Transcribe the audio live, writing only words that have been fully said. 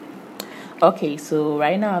Okay, so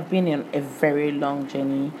right now I've been in a very long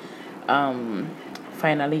journey. Um,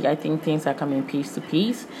 Finally, I think things are coming piece to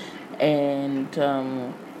piece, and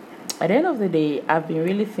at the end of the day, I've been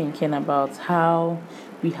really thinking about how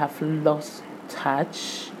we have lost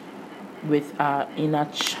touch with our inner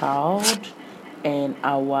child and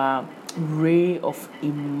our ray of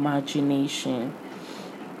imagination.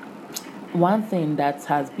 One thing that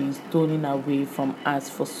has been stolen away from us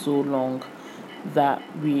for so long that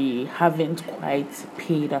we haven't quite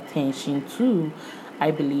paid attention to, I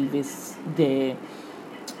believe, is the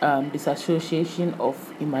disassociation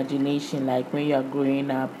of imagination. Like when you are growing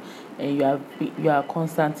up and you are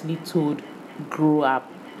constantly told, grow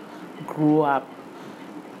up, grow up,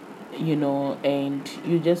 and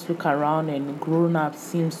you just look around and grown up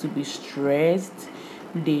seems to be stressed.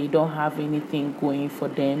 They don't have anything going for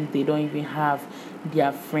them. They don't even have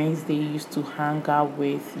their friends they used to hang out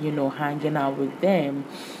with, hanging out with them.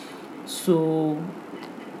 So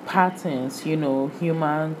patterns,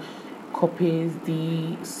 human copies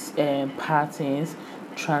these patterns,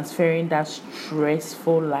 transferring that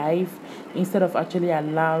stressful life instead of actually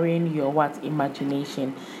allowing your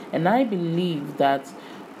imagination. And I believe that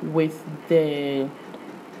with the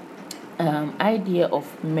idea of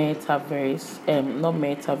metaverse, not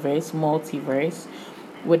metaverse, multiverse,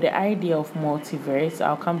 with the idea of multiverse,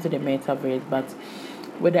 I'll come to the metaverse, but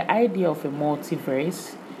with the idea of a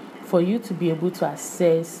multiverse, for you to be able to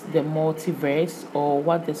access the multiverse, or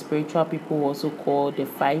what the spiritual people also call the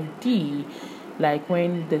 5D, like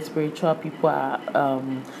when the spiritual people are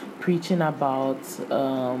preaching about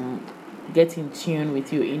get in tune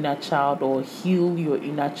with your inner child or heal your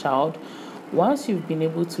inner child. Once you've been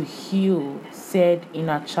able to heal said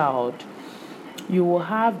inner child, you will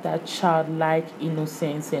have that childlike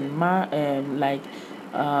innocence and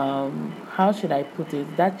how should I put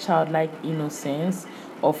it? That childlike innocence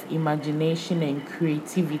of imagination and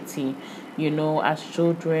creativity. As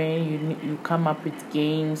children, you come up with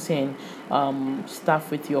games and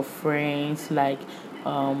stuff with your friends, like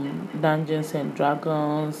Dungeons and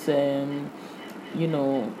Dragons, and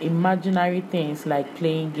imaginary things like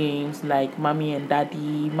playing games like mommy and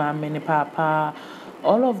daddy, mom and papa,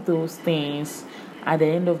 all of those things. At the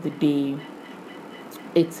end of the day,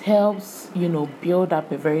 it helps build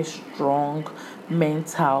up a very strong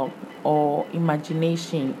mental or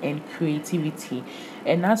imagination and creativity.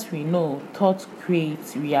 And as we know, thought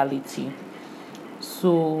creates reality.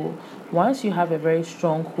 So once you have a very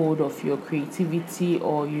strong hold of your creativity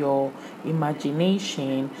or your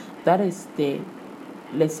imagination, that is the,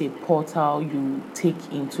 let's say, portal you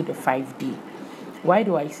take into the 5D. Why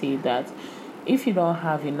do I say that? If you don't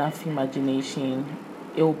have enough imagination,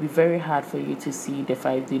 it will be very hard for you to see the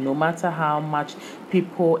 5D. No matter how much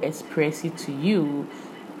people express it to you,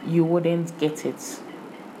 you wouldn't get it.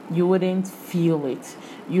 You wouldn't feel it.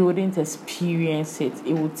 You wouldn't experience it.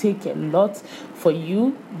 It would take a lot for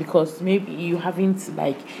you, because maybe you haven't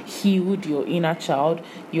healed your inner child.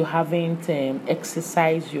 You haven't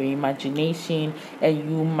exercised your imagination, and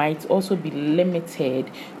you might also be limited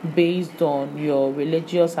based on your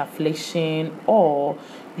religious affliction or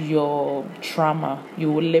your trauma.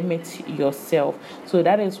 You will limit yourself. So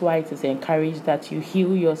that is why it is encouraged that you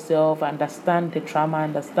heal yourself, understand the trauma,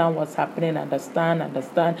 understand what's happening,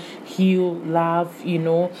 understand, heal, love,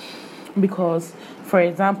 because, for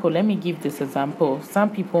example, let me give this example. Some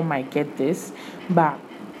people might get this, but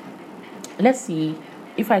let's see,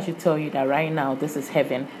 if I should tell you that right now this is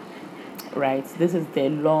heaven, right? This is the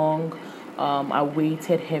long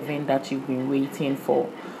awaited heaven that you've been waiting for.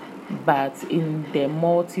 But in the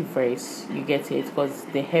multiverse, you get it, because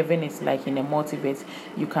the heaven is like in a multiverse.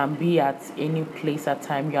 You can be at any place at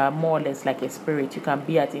time. You are more or less like a spirit. You can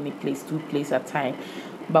be at any place, two places at time.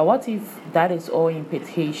 But what if that is all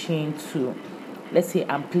invitation to, let's say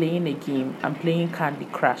I'm playing a game, I'm playing Candy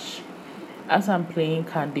Crush. As I'm playing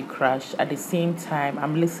Candy Crush, at the same time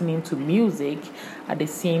I'm listening to music, at the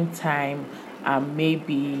same time I'm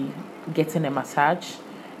maybe getting a massage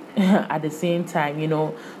at the same time,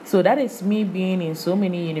 So that is me being in so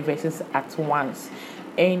many universes at once.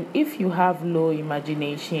 And if you have low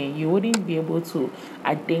imagination, you wouldn't be able to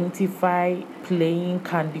identify playing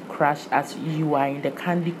Candy Crush as you are in the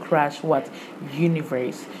Candy Crush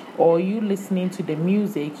universe, or you listening to the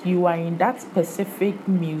music, you are in that specific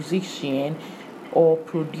musician or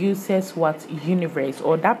producer's universe,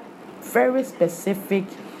 or that very specific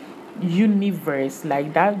universe,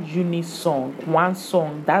 like that one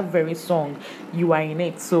song, that very song, you are in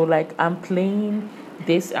it. So I'm playing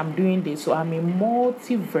this, I'm doing this, so I'm in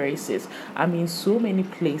multiverses, I'm in so many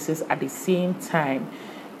places at the same time.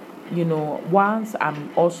 Once I'm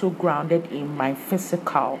also grounded in my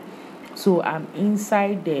physical, So I'm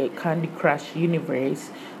inside the Candy Crush universe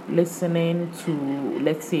listening to,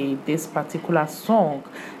 let's say, this particular song.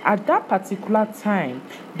 At that particular time,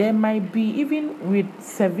 there might be, even with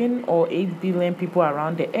 7 or 8 billion people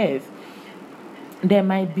around the earth, there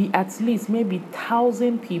might be at least maybe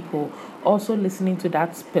 1,000 people also listening to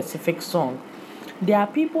that specific song. There are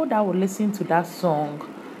people that will listen to that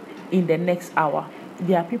song in the next hour.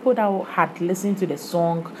 There are people that had listened to the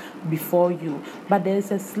song before you, but there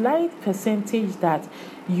is a slight percentage that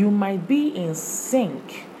you might be in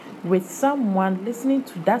sync with someone listening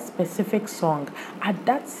to that specific song at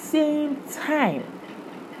that same time.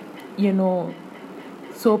 You know,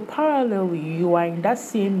 so parallelly, you are in that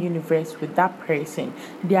same universe with that person.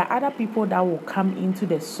 There are other people that will come into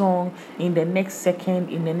the song in the next second,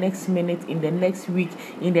 in the next minute, in the next week,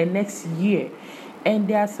 in the next year. And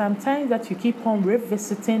there are some times that you keep on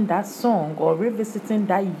revisiting that song or revisiting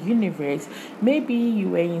that universe. Maybe you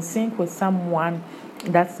were in sync with someone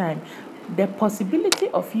that time. The possibility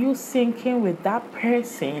of you syncing with that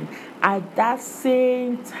person at that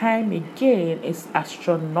same time again is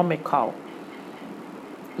astronomical.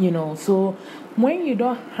 So when you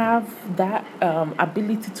don't have that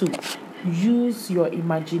ability to use your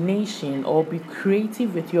imagination or be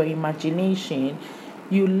creative with your imagination,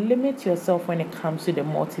 you limit yourself when it comes to the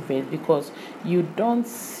multiverse, because you don't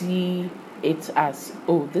see it as,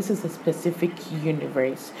 oh, this is a specific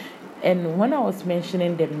universe. And when I was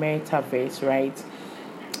mentioning the metaverse, right,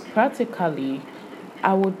 practically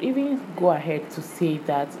I would even go ahead to say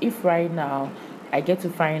that if right now I get to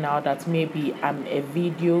find out that maybe I'm a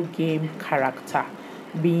video game character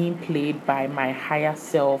being played by my higher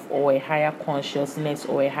self or a higher consciousness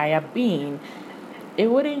or a higher being, it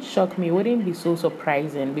wouldn't shock me, it wouldn't be so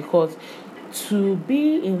surprising, because to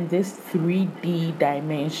be in this 3D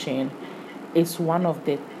dimension is one of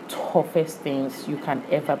the toughest things you can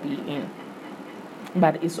ever be in.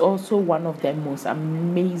 But it's also one of the most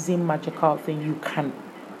amazing magical thing you can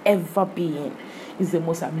ever be in. It's the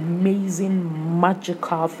most amazing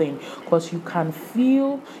magical thing, because you can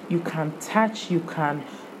feel, you can touch, you can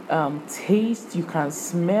taste, you can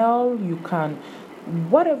smell, you can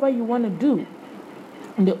whatever you want to do.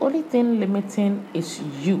 The only thing limiting is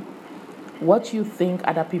you. What you think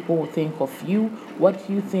other people will think of you, what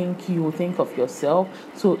you think you will think of yourself.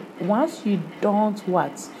 So once you don't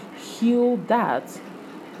heal that,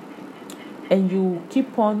 and you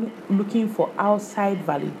keep on looking for outside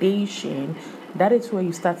validation, that is where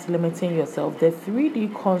you start limiting yourself. The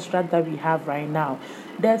 3D construct that we have right now,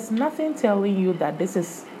 there's nothing telling you that this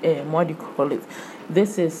is what do you call it?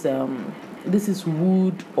 This is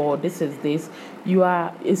wood, or this is this.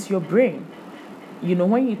 It's your brain.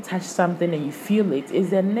 When you touch something and you feel it,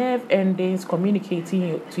 it's the nerve endings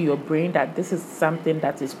communicating to your brain that this is something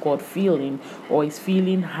that is called feeling, or is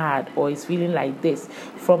feeling hard, or is feeling like this.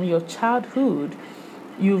 From your childhood,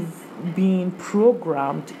 you've been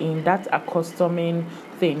programmed in that accustoming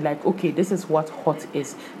thing, like, okay, this is what hot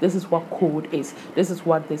is, this is what cold is, this is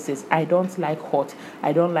what this is. I don't like hot,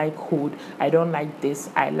 I don't like cold, I don't like this,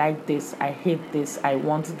 I like this, I hate this, I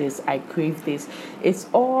want this, I crave this. It's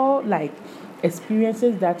all like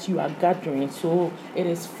experiences that you are gathering, so it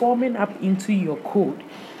is forming up into your code.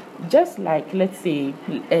 Just like, let's say,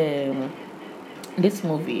 this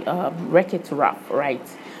movie, Wreck-It Ralph, right?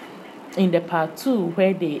 In the part 2,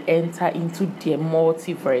 where they enter into their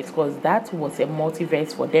multiverse, because that was a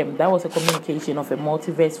multiverse for them, that was a communication of a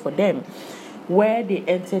multiverse for them, where they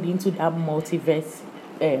entered into that multiverse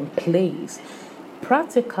place.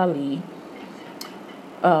 Practically,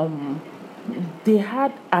 they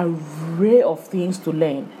had a array of things to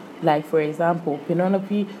learn. Like, for example,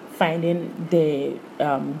 Penelope finding the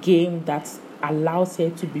game that allows her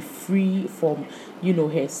to be free from,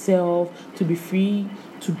 herself, to be free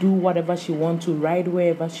to do whatever she wants, to ride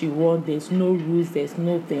wherever she wants. There's no rules, there's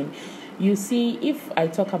nothing. You see, if I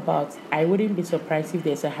talk about, I wouldn't be surprised if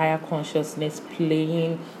there's a higher consciousness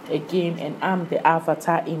playing a game and I'm the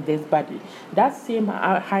avatar in this body. That same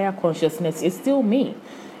higher consciousness is still me,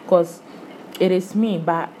 because it is me.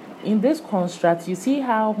 But in this construct, you see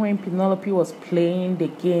how when Penelope was playing the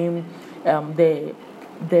game,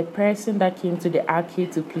 the person that came to the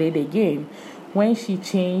arcade to play the game, when she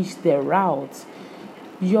changed the route,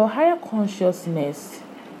 your higher consciousness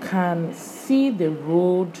can see the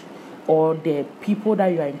road or the people that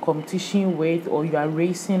you are in competition with or you are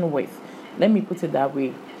racing with. Let me put it that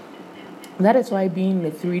way. That is why being in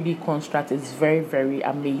a 3D construct is very, very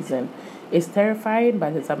amazing. It's terrifying,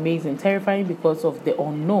 but it's amazing. Terrifying because of the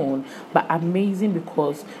unknown, but amazing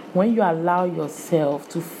because when you allow yourself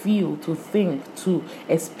to feel, to think, to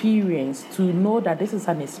experience, to know that this is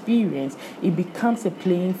an experience, it becomes a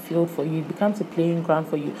playing field for you. It becomes a playing ground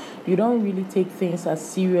for you. You don't really take things as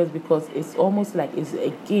serious because it's almost like it's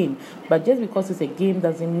a game. But just because it's a game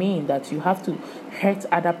doesn't mean that you have to hurt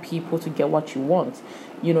other people to get what you want.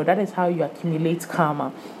 That is how you accumulate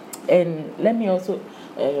karma. And let me also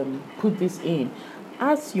put this in.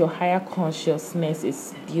 As your higher consciousness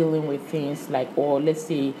is dealing with things like, or let's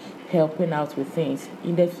say helping out with things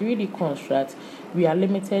in the 3D construct, we are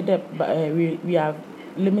limited we are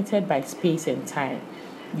limited by space and time.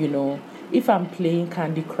 If I'm playing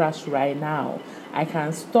Candy Crush right now, I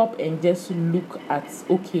can stop and just look at,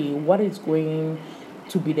 okay, what is going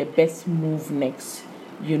to be the best move next,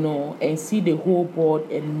 and see the whole board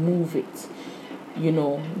and move it.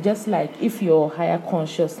 Just like if your higher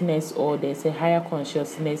consciousness, or there's a higher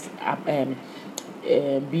consciousness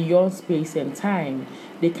beyond space and time,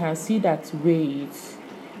 they can see that, wait,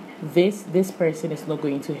 this person is not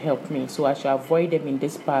going to help me, so I should avoid them in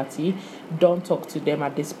this party. Don't talk to them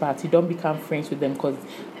at this party. Don't become friends with them because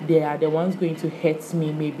they are the ones going to hurt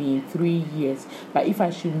me maybe in 3 years. But if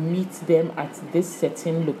I should meet them at this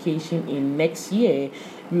certain location in next year,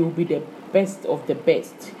 we will be the best of the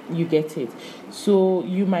best. You get it? So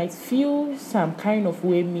you might feel some kind of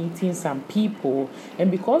way meeting some people,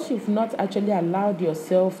 and because you've not actually allowed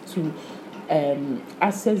yourself to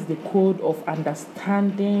access the code of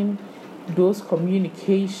understanding those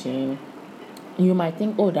communication, you might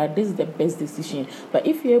think, oh, that this is the best decision. But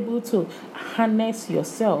if you're able to harness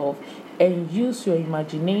yourself and use your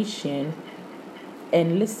imagination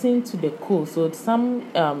and listen to the code, so some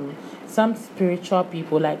spiritual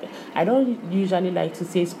people, like, I don't usually like to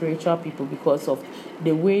say spiritual people because of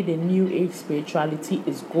the way the new age spirituality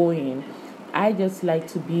is going. I just like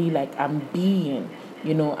to be like, I'm being,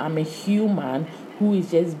 I'm a human who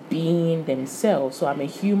is just being themselves. So I'm a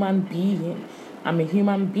human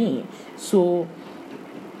being. So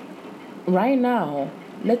right now,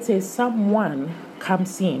 let's say someone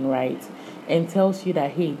comes in, right, and tells you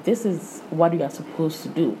that, hey, this is what you are supposed to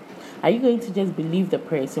do. Are you going to just believe the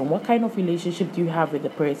person? What kind of relationship do you have with the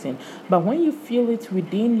person? But when you feel it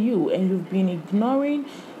within you and you've been ignoring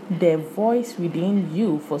the voice within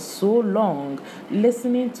you for so long,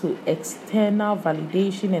 listening to external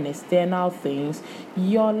validation and external things,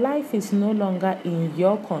 your life is no longer in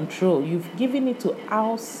your control. You've given it to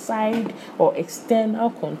outside or external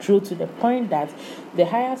control, to the point that the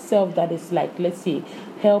higher self that is like, let's say,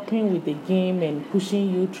 helping with the game and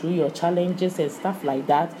pushing you through your challenges and stuff like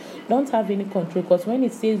that, don't have any control, because when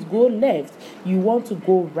it says go left, you want to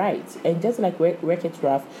go right. And just like Wreck-It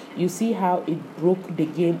Ralph, you see how it broke the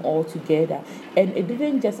game altogether. And it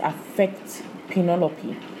didn't just affect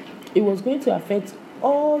Penelope, it was going to affect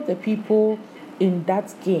all the people in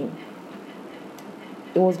that game.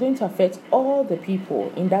 It was going to affect all the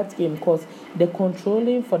people in that game, because the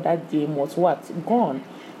controlling for that game was gone.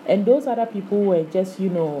 And those other people were just,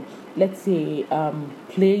 let's say,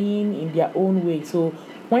 playing in their own way. So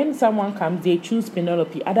when someone comes, they choose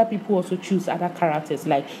Penelope. Other people also choose other characters.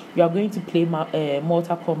 Like, you are going to play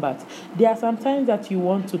Mortal Kombat. There are sometimes that you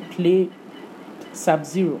want to play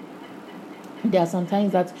Sub-Zero. There are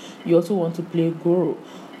sometimes that you also want to play Goro.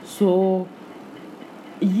 So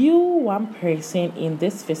you, one person in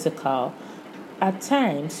this physical, at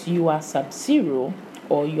times you are Sub-Zero,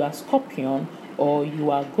 or you are Scorpion, or you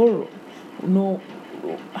are Goro.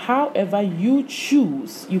 However you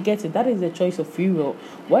choose, you get it. That is the choice of free will.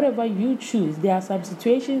 Whatever you choose, there are some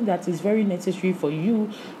situations that is very necessary for you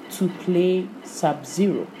to play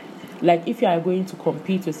Sub-Zero. Like if you are going to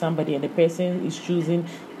compete with somebody and the person is choosing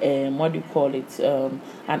an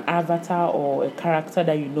avatar or a character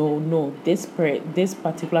that this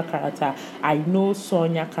particular character, I know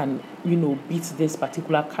Sonya can beat this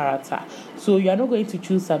particular character. So you are not going to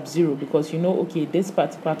choose Sub-Zero because okay, this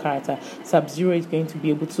particular character, Sub-Zero is going to be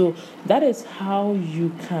able to. So that is how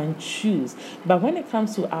you can choose. But when it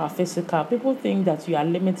comes to our physical, people think that you are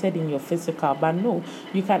limited in your physical, but no,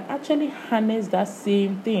 you can actually harness that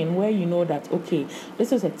same thing where you know that, okay,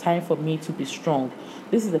 this is a time for me to be strong.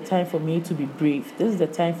 This is the time for me to be brave. This is the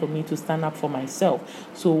time for me to stand up for myself.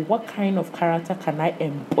 So what kind of character can I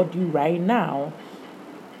embody right now?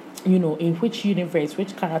 In which universe,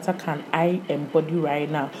 which character can I embody right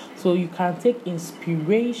now? So you can take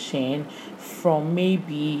inspiration from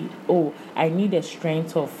maybe, I need a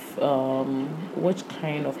strength of which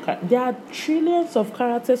kind of there are trillions of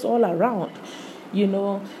characters all around,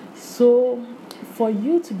 so for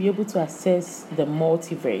you to be able to access the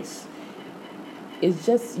multiverse, It's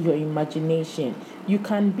just your imagination. You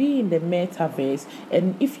can be in the metaverse,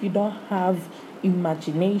 and if you don't have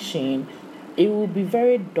imagination, it will be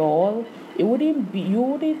very dull. It wouldn't be You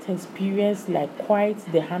wouldn't experience like quite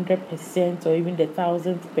the 100% or even the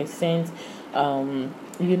 1000%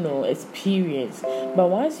 experience. But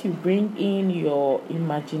once you bring in your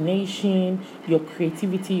imagination, your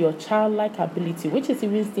creativity, your childlike ability, which is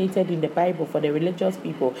even stated in the Bible for the religious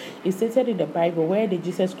people, it's stated in the Bible where the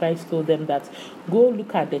Jesus Christ told them that go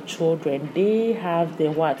look at the children, they have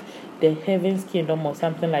the heaven's kingdom or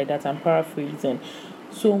something like that. I'm paraphrasing.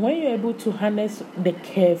 So when you're able to harness the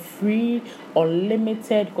carefree,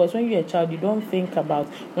 unlimited, because when you're a child, you don't think about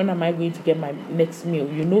when am I going to get my next meal.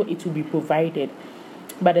 You know it will be provided.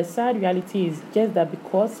 But the sad reality is just that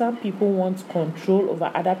because some people want control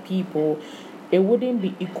over other people, it wouldn't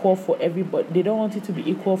be equal for everybody. They don't want it to be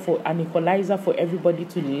equal for an equalizer for everybody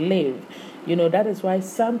to live. That is why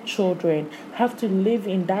some children have to live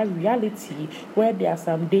in that reality where there are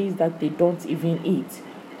some days that they don't even eat.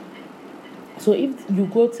 So if you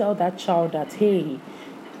go tell that child that, hey,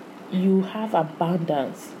 you have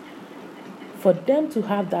abundance, for them to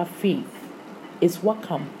have that faith is what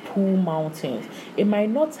can pull mountains. It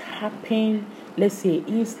might not happen, let's say,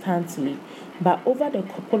 instantly, but over the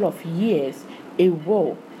couple of years, it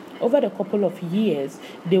will. Over the couple of years,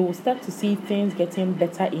 they will start to see things getting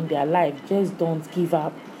better in their life. Just don't give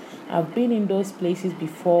up. I've been in those places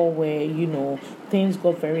before where, things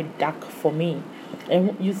got very dark for me.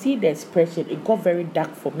 And you see the expression, it got very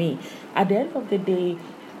dark for me. At the end of the day,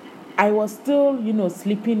 I was still,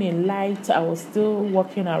 sleeping in light. I was still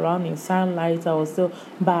walking around in sunlight.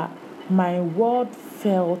 But my world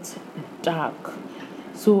felt dark.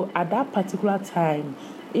 So at that particular time,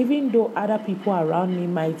 even though other people around me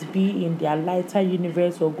might be in their lighter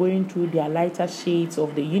universe or going through their lighter shades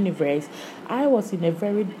of the universe, I was in a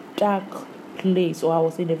very dark place, or I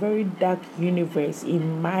was in a very dark universe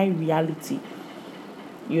in my reality.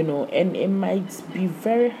 And it might be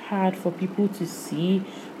very hard for people to see,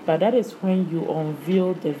 but that is when you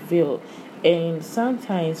unveil the veil. And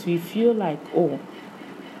sometimes we feel like,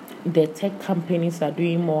 the tech companies are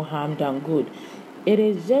doing more harm than good. It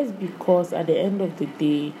is just because at the end of the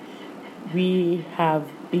day, we have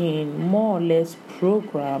been more or less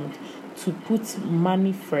programmed to put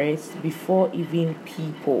money first before even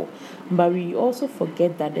people. But we also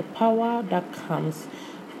forget that the power that comes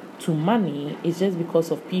to money is just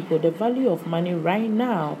because of people. The value of money right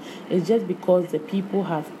now is just because the people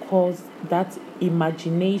have caused that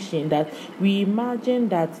imagination, that we imagine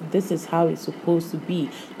that this is how it's supposed to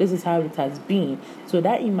be, this is how it has been. So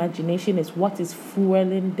that imagination is what is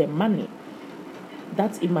fueling the money.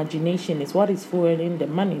 That imagination is what is fueling the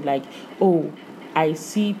money. Like, I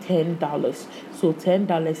see $10, so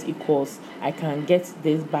 $10 equals I can get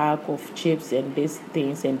this bag of chips and these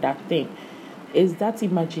things and that thing. Is that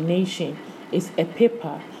imagination? It's a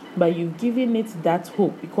paper, but you've given it that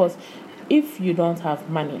hope. Because if you don't have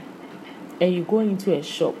money and you go into a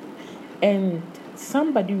shop and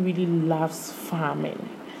somebody really loves farming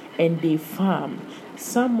and they farm,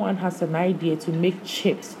 someone has an idea to make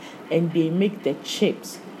chips and they make the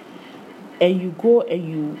chips, and you go and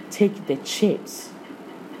you take the chips,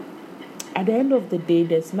 at the end of the day,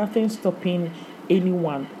 there's nothing stopping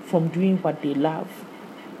anyone from doing what they love.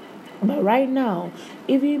 But right now,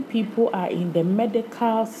 even people are in the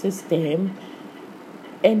medical system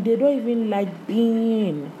and they don't even like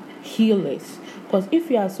being healers. Because if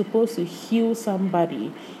you are supposed to heal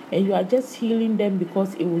somebody and you are just healing them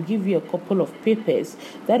because it will give you a couple of papers,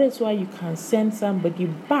 that is why you can send somebody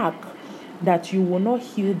back that you will not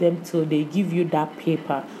heal them till they give you that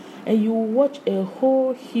paper. And you watch a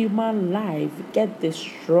whole human life get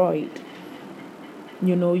destroyed.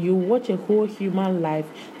 You watch a whole human life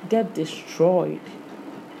get destroyed.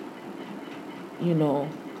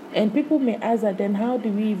 And people may ask that, then how do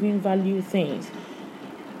we even value things?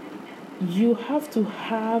 You have to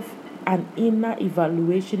have an inner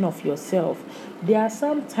evaluation of yourself. There are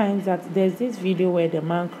some times that there's this video where the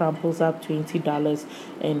man crumples up $20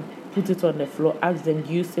 and put it on the floor, ask them,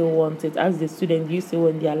 do you still want it? Ask the student, do you still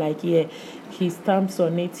want it? They're like, yeah. He stamps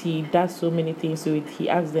on it, he does so many things to it. He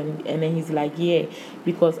asks them, and then he's like, yeah,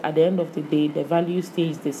 because at the end of the day, the value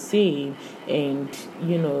stays the same, and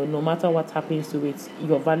no matter what happens to it,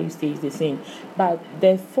 your value stays the same. But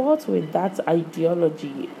the fault with that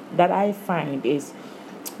ideology that I find is,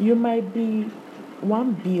 you might be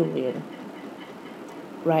 1 billion,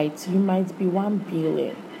 right? You might be 1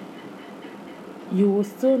 billion. You will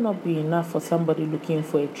still not be enough for somebody looking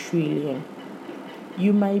for 1 trillion.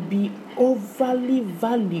 You might be overly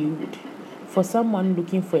valued for someone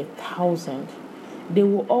looking for 1,000. they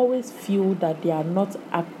will always feel that they are not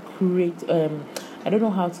accurate. I don't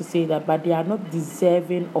know how to say that, but they are not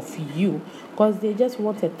deserving of you because they just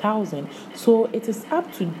want 1,000. So it is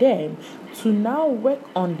up to them to now work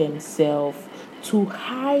on themselves to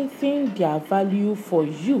heighten their value for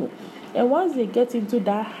you. And once they get into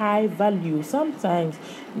that high value, sometimes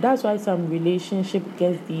that's why some relationship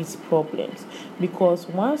gets these problems. Because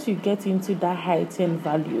once you get into that heightened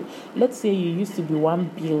value, let's say you used to be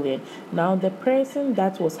 1 billion. Now the person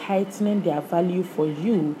that was heightening their value for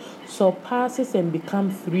you surpasses and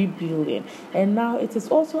becomes 3 billion. And now it is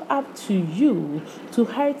also up to you to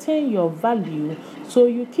heighten your value. So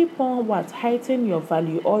you keep on heighten your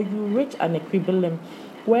value, or you reach an equivalent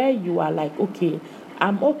where you are like, okay,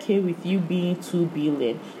 I'm okay with you being 2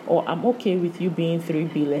 billion, or I'm okay with you being 3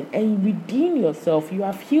 billion, and you redeem yourself. You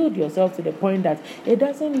have healed yourself to the point that it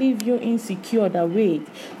doesn't leave you insecure that, wait,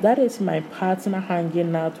 that is my partner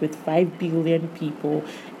hanging out with 5 billion people,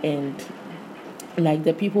 and like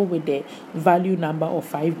the people with the value number of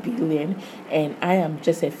 5 billion, and I am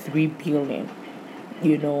just a 3 billion.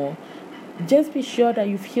 Just be sure that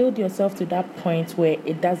you've healed yourself to that point where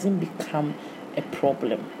it doesn't become a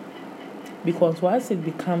problem. Because once it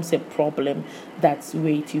becomes a problem, that's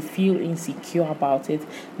wait, you feel insecure about it,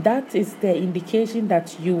 that is the indication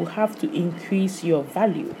that you have to increase your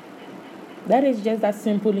value. That is just that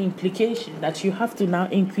simple implication that you have to now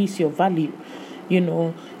increase your value.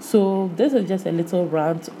 So this is just a little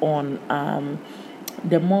rant on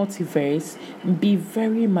the multiverse. Be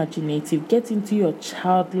very imaginative. Get into your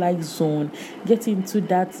childlike zone. Get into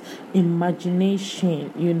that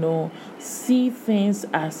imagination. See things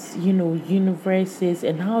as universes,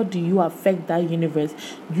 and how do you affect that universe?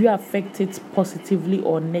 Do you affect it positively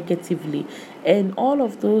or negatively? And all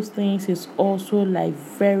of those things is also like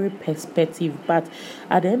very perspective. But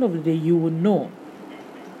at the end of the day, you will know.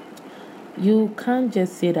 You can't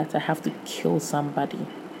just say that I have to kill somebody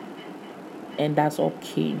and that's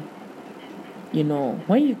okay.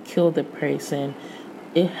 When you kill the person,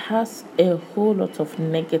 it has a whole lot of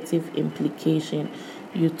negative implication.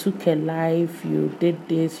 You took a life, you did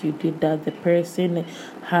this, you did that. The person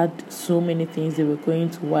had so many things they were going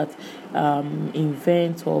to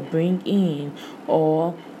invent or bring in,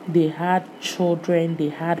 or they had children, they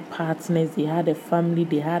had partners, they had a family,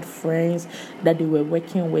 they had friends that they were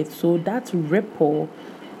working with. So that ripple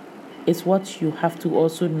is what you have to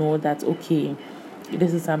also know that, okay,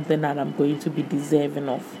 this is something that I'm going to be deserving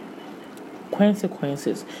of.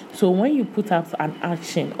 Consequences. So when you put up an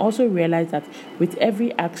action, also realize that with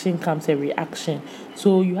every action comes a reaction.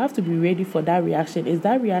 So you have to be ready for that reaction. Is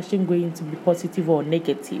that reaction going to be positive or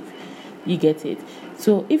negative? You get it?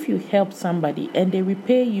 So if you help somebody and they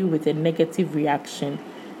repay you with a negative reaction,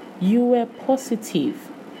 you were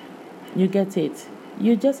positive. You get it?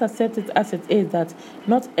 You just accept it as it is, that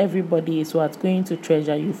not everybody is what's going to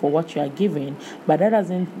treasure you for what you are giving, but that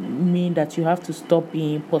doesn't mean that you have to stop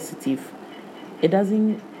being positive. It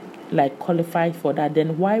doesn't qualify for that.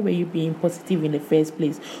 Then why were you being positive in the first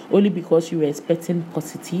place? Only because you were expecting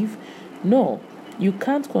positive? No, you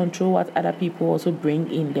can't control what other people also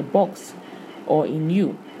bring in the box or in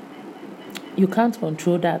you. You can't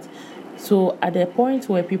control that. So at the point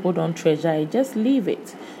where people don't treasure it, just leave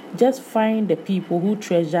it. Just find the people who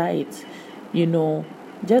treasure it.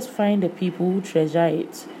 Just find the people who treasure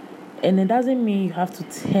it. And it doesn't mean you have to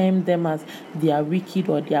term them as they are wicked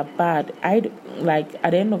or they are bad. At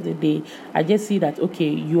the end of the day, I just see that, okay,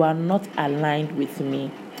 you are not aligned with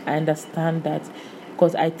me. I understand that,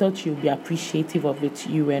 because I thought you'd be appreciative of it.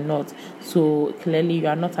 You were not. So clearly you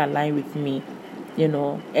are not aligned with me,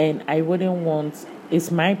 and I wouldn't want, it's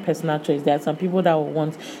my personal choice. There are some people that will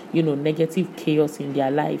want, negative chaos in their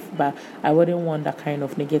life, but I wouldn't want that kind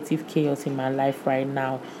of negative chaos in my life right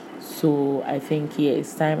now. So I think,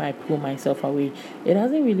 it's time I pull myself away. It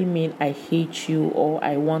doesn't really mean I hate you, or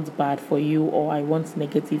I want bad for you, or I want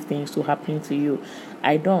negative things to happen to you.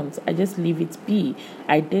 I don't. I just leave it be.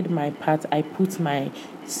 I did my part. I put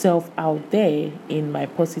myself out there in my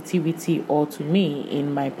positivity, or to me,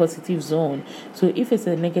 in my positive zone. So if it's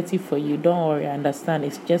a negative for you, don't worry. I understand.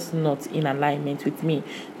 It's just not in alignment with me.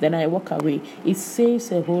 Then I walk away. It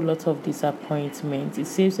saves a whole lot of disappointment. It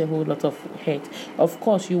saves a whole lot of hurt. Of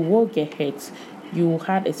course, you will get hurt. You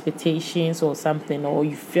had expectations or something, or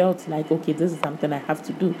you felt like, okay, this is something I have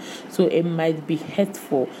to do. So it might be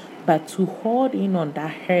hurtful, But to hold in on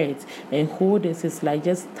that hurt and hold it is like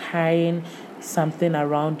just tying something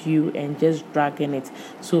around you and just dragging it.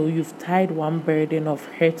 So you've tied one burden of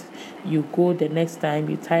hurt, you go the next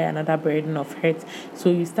time you tie another burden of hurt.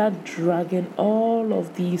 So you start dragging all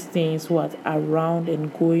of these things what around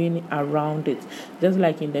and going around it. Just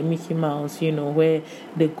like in the Mickey Mouse, where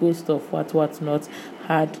the ghost of what not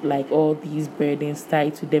had like all these burdens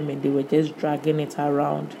tied to them and they were just dragging it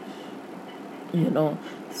around.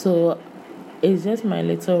 So it's just my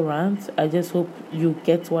little rant. I just hope you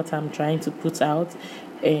get what I'm trying to put out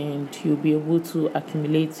and you'll be able to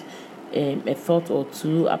accumulate a thought or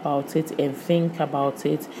two about it and think about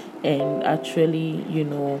it and actually,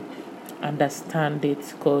 understand it,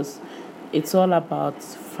 because it's all about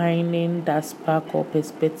finding that spark or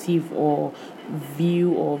perspective or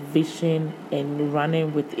view or vision and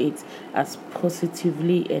running with it as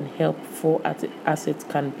positively and helpful as it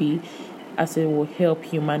can be, as it will help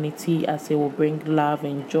humanity, as it will bring love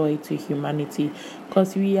and joy to humanity,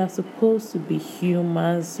 because we are supposed to be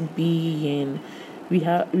humans being. We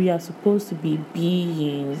are supposed to be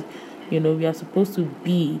beings. We are supposed to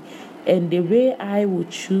be, and the way I would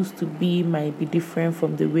choose to be might be different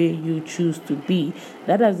from the way you choose to be.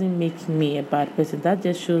 That doesn't make me a bad person. That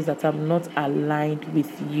just shows that I'm not aligned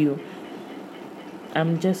with you.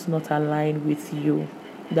 I'm just not aligned with you.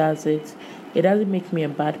 That's it. It doesn't make me a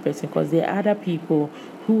bad person, because there are other people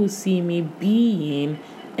who will see me being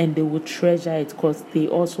and they will treasure it because they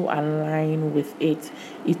also align with it.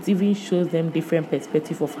 It even shows them different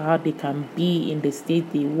perspective of how they can be in the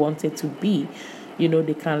state they wanted to be.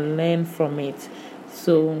 They can learn from it.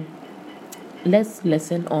 So let's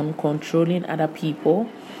lesson on controlling other people.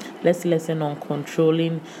 Let's lesson on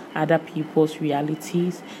controlling other people's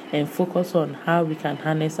realities and focus on how we can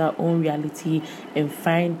harness our own reality and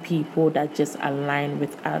find people that just align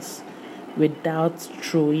with us without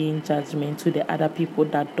throwing judgment to the other people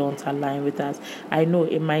that don't align with us. I know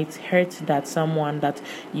it might hurt that someone that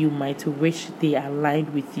you might wish they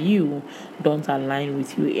aligned with you don't align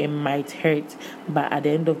with you. It might hurt, but at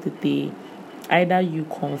the end of the day, either you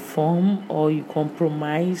conform or you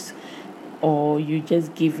compromise, or you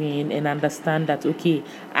just give in and understand that, okay,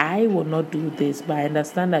 I will not do this, but I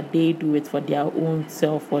understand that they do it for their own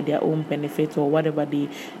self, for their own benefit, or whatever they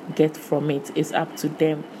get from it is up to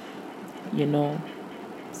them.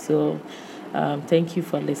 So thank you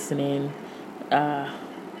for listening.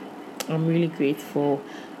 I'm really grateful,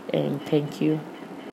 and thank you.